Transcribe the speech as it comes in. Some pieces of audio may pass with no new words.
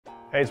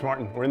Hey, it's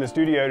Martin. We're in the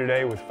studio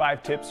today with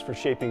 5 tips for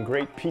shaping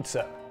great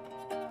pizza.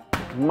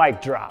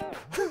 Mic drop.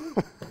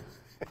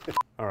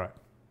 All right.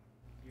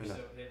 You're so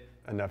hip.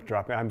 Enough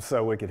dropping. I'm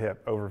so wicked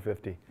hip, over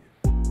 50.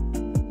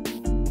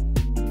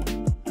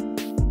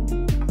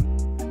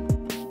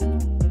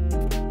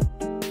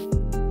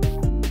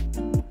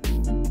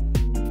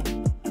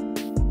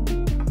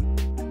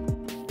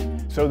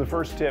 So the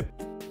first tip,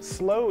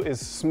 slow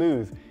is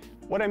smooth.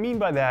 What I mean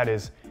by that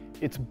is,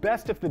 it's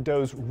best if the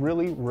doughs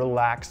really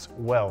relax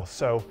well.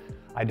 So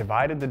I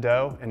divided the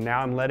dough and now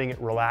I'm letting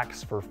it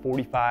relax for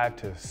 45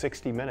 to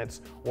 60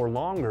 minutes or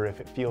longer if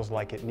it feels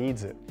like it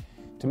needs it.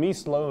 To me,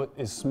 slow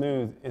is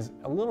smooth is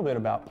a little bit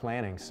about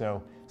planning.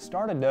 So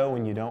start a dough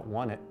when you don't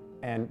want it.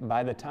 And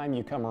by the time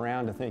you come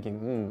around to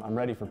thinking, I'm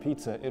ready for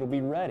pizza, it'll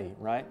be ready,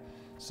 right?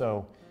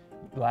 So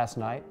last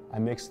night I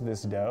mixed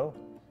this dough.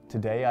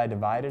 Today I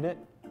divided it.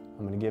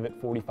 I'm gonna give it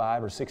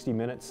 45 or 60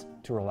 minutes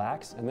to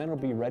relax and then it'll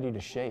be ready to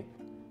shape.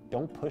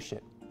 Don't push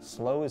it.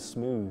 Slow is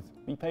smooth.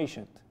 Be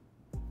patient.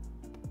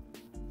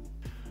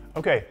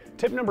 Okay,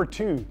 tip number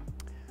 2.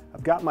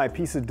 I've got my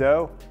piece of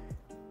dough.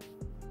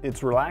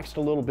 It's relaxed a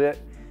little bit.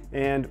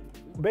 And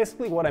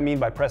basically what I mean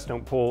by press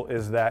don't pull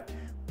is that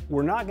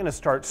we're not gonna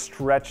start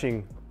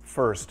stretching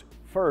first.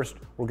 First,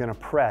 we're gonna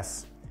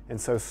press. And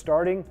so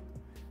starting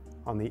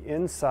on the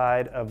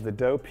inside of the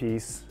dough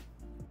piece,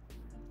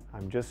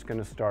 I'm just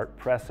gonna start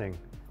pressing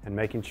and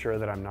making sure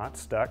that I'm not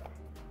stuck.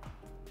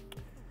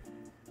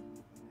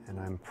 And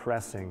I'm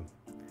pressing.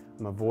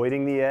 I'm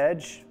avoiding the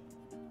edge.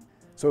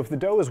 So if the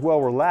dough is well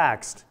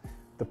relaxed,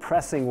 the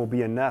pressing will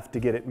be enough to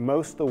get it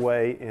most of the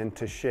way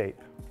into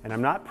shape. And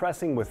I'm not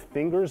pressing with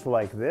fingers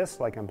like this,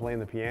 like I'm playing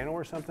the piano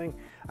or something.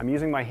 I'm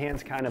using my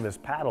hands kind of as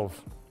paddles,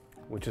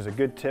 which is a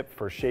good tip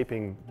for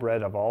shaping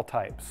bread of all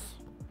types.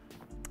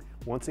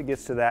 Once it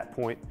gets to that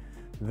point,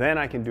 then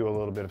I can do a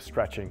little bit of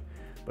stretching.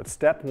 But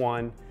step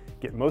 1,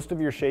 get most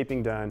of your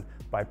shaping done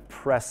by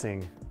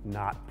pressing,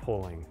 not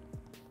pulling.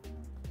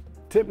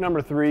 Tip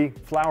number 3,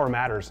 flour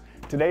matters.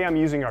 Today I'm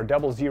using our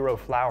 00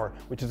 flour,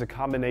 which is a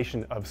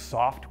combination of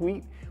soft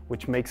wheat,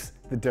 which makes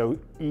the dough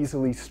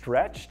easily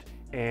stretched,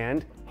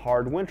 and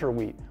hard winter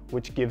wheat,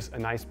 which gives a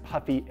nice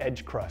puffy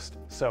edge crust.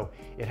 So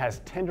it has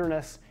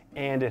tenderness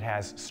and it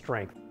has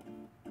strength.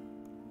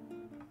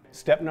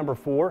 Step number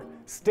 4,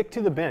 stick to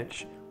the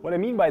bench. What I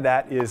mean by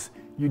that is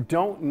you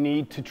don't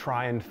need to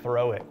try and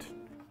throw it.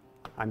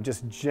 I'm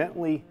just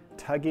gently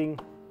tugging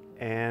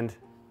and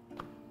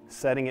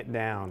setting it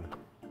down.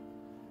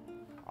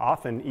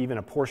 Often even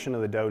a portion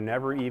of the dough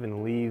never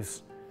even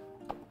leaves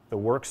the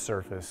work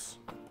surface.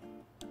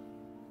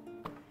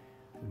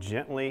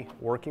 Gently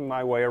working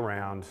my way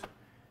around,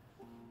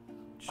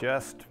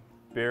 just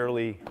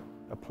barely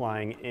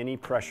applying any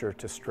pressure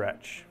to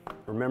stretch.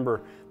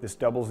 Remember, this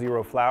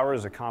 00 flour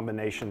is a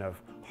combination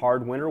of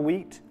hard winter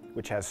wheat,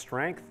 which has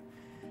strength,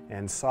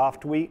 and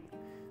soft wheat,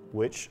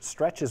 which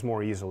stretches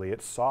more easily.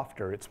 It's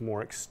softer, it's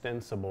more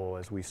extensible,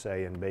 as we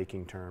say in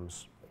baking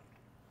terms.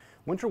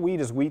 Winter wheat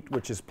is wheat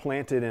which is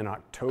planted in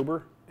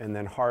October and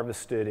then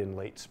harvested in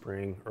late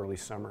spring, early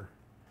summer.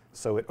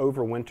 So it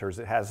overwinters,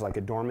 it has like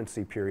a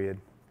dormancy period.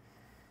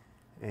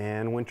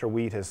 And winter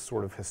wheat has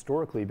sort of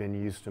historically been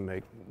used to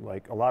make,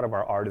 like a lot of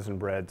our artisan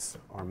breads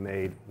are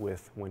made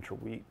with winter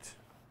wheat.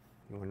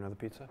 You want another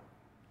pizza?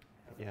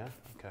 Yeah?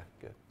 Okay,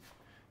 good.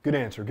 Good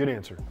answer, good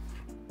answer.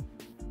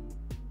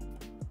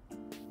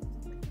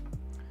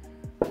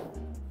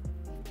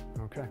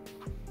 Okay.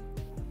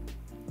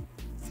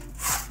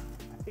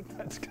 I think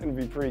that's going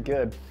to be pretty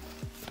good.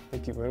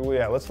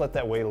 Yeah, let's let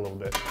that wait a little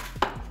bit.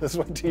 Let's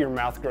wait till your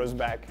mouth grows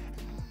back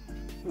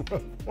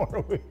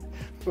before we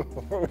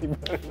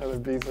put another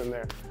piece in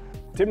there.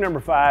 Tip number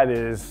 5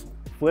 is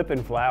flip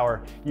and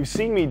flour. You've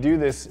seen me do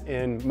this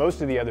in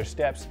most of the other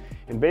steps,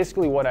 and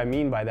basically what I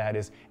mean by that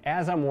is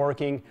as I'm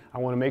working, I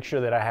want to make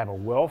sure that I have a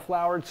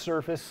well-floured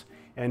surface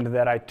and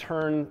that I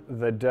turn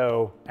the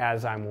dough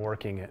as I'm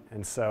working it.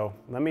 And so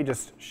let me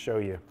just show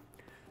you.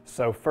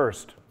 So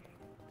first,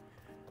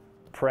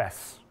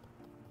 press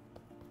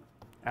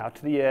out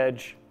to the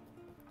edge,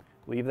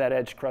 leave that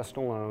edge crust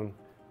alone,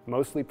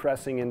 mostly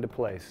pressing into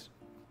place.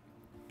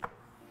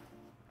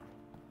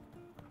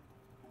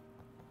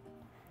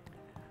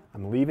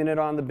 I'm leaving it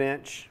on the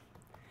bench,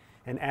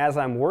 and as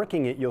I'm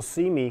working it, you'll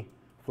see me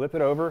flip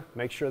it over,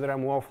 make sure that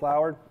I'm well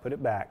floured, put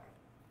it back.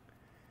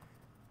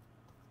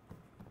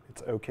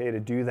 It's okay to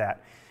do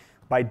that.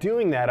 By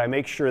doing that, I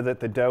make sure that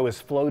the dough is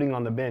floating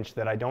on the bench,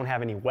 that I don't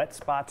have any wet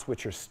spots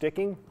which are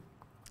sticking.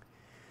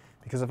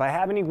 Because if I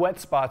have any wet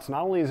spots,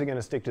 not only is it going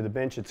to stick to the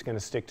bench, it's going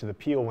to stick to the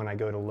peel when I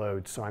go to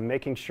load. So I'm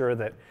making sure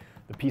that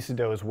the piece of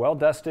dough is well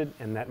dusted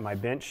and that my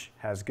bench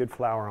has good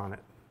flour on it.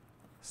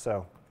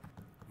 So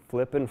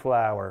flip and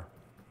flour.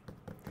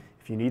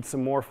 If you need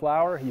some more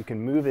flour, you can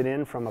move it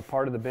in from a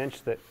part of the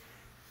bench that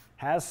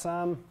has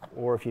some,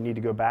 or if you need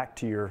to go back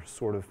to your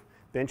sort of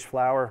bench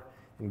flour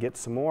and get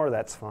some more,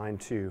 that's fine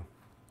too.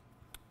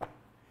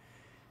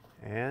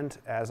 And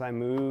as I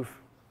move,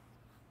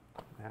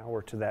 now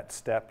we're to that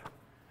step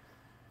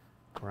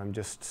where I'm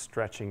just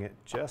stretching it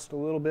just a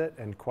little bit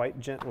and quite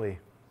gently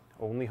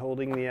only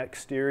holding the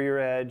exterior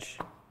edge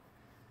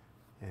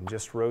and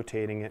just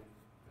rotating it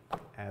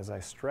as I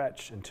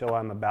stretch until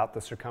I'm about the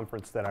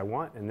circumference that I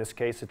want. In this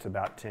case, it's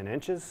about 10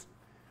 inches.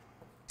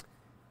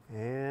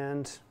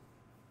 And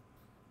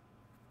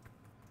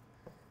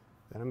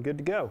then I'm good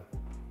to go.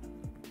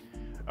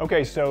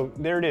 Okay, so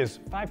there it is,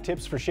 5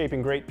 tips for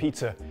shaping great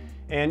pizza.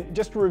 And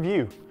just to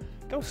review,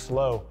 go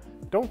slow.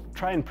 Don't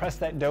try and press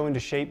that dough into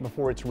shape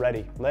before it's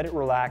ready. Let it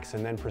relax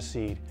and then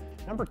proceed.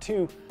 Number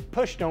 2,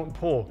 push, don't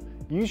pull.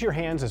 Use your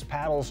hands as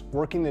paddles,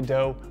 working the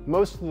dough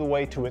most of the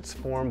way to its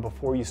form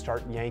before you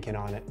start yanking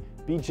on it.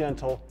 Be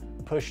gentle,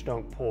 push,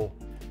 don't pull.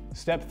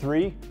 Step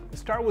 3,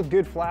 start with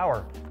good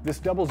flour. This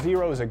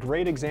 00 is a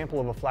great example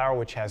of a flour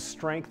which has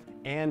strength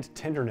and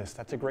tenderness.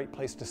 That's a great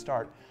place to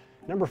start.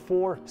 Number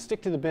 4,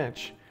 stick to the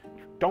bench.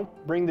 Don't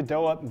bring the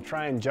dough up and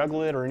try and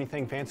juggle it or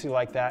anything fancy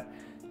like that.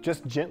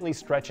 Just gently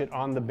stretch it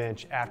on the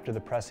bench after the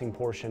pressing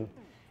portion.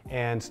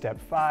 And step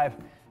 5,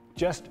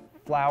 just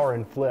flour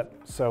and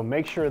flip. So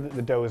make sure that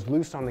the dough is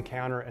loose on the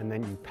counter and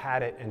then you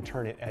pat it and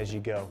turn it as you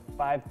go.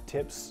 5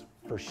 tips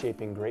for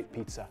shaping great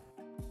pizza.